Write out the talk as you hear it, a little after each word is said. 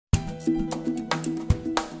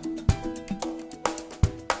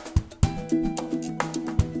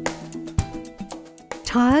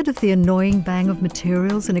Tired of the annoying bang of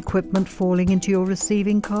materials and equipment falling into your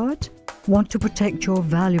receiving cart? Want to protect your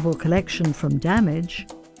valuable collection from damage?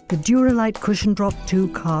 The Duralight CushionDrop 2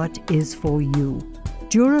 cart is for you.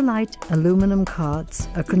 Duralight aluminum carts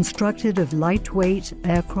are constructed of lightweight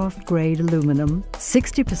aircraft-grade aluminum,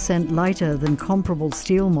 60% lighter than comparable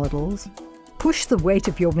steel models. Push the weight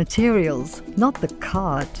of your materials, not the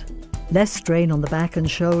cart. Less strain on the back and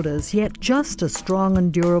shoulders, yet just as strong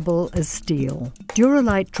and durable as steel.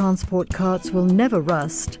 Duralight transport carts will never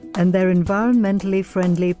rust, and their environmentally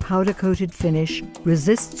friendly powder-coated finish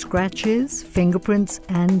resists scratches, fingerprints,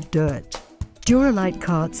 and dirt. Duralight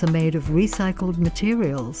carts are made of recycled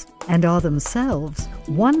materials and are themselves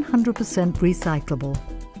 100% recyclable.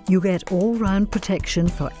 You get all-round protection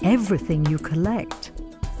for everything you collect.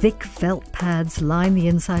 Thick felt pads line the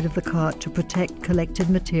inside of the cart to protect collected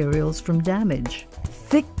materials from damage.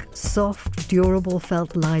 Thick, soft, durable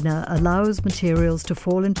felt liner allows materials to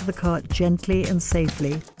fall into the cart gently and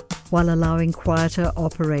safely while allowing quieter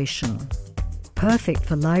operation. Perfect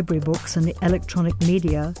for library books and electronic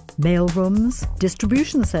media, mailrooms,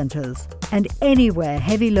 distribution centers, and anywhere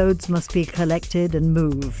heavy loads must be collected and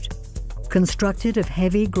moved. Constructed of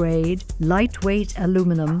heavy-grade, lightweight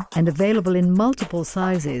aluminum and available in multiple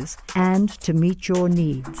sizes and to meet your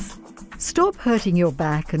needs. Stop hurting your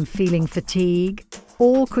back and feeling fatigue.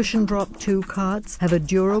 All CushionDrop 2 carts have a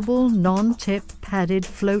durable, non-tip padded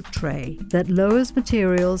float tray that lowers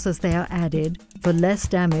materials as they are added for less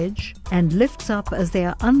damage and lifts up as they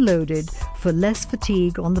are unloaded for less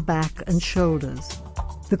fatigue on the back and shoulders.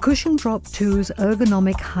 The CushionDrop 2's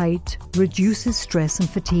ergonomic height reduces stress and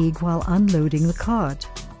fatigue while unloading the cart.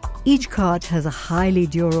 Each cart has a highly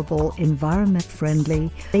durable, environment-friendly,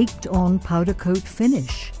 baked-on powder coat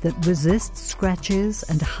finish that resists scratches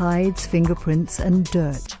and hides fingerprints and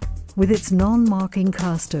dirt. With its non-marking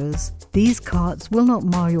casters, these carts will not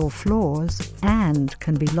mar your floors and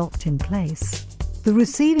can be locked in place. The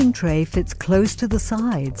receiving tray fits close to the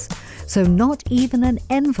sides, so not even an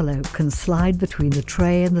envelope can slide between the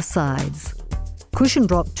tray and the sides.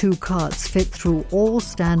 CushionDrop 2 carts fit through all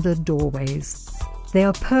standard doorways. They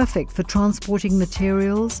are perfect for transporting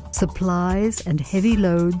materials, supplies, and heavy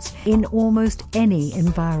loads in almost any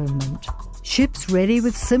environment. Ships ready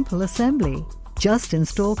with simple assembly. Just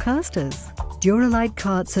install casters. Duralight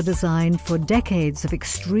carts are designed for decades of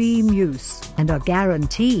extreme use and are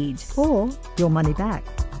guaranteed or your money back.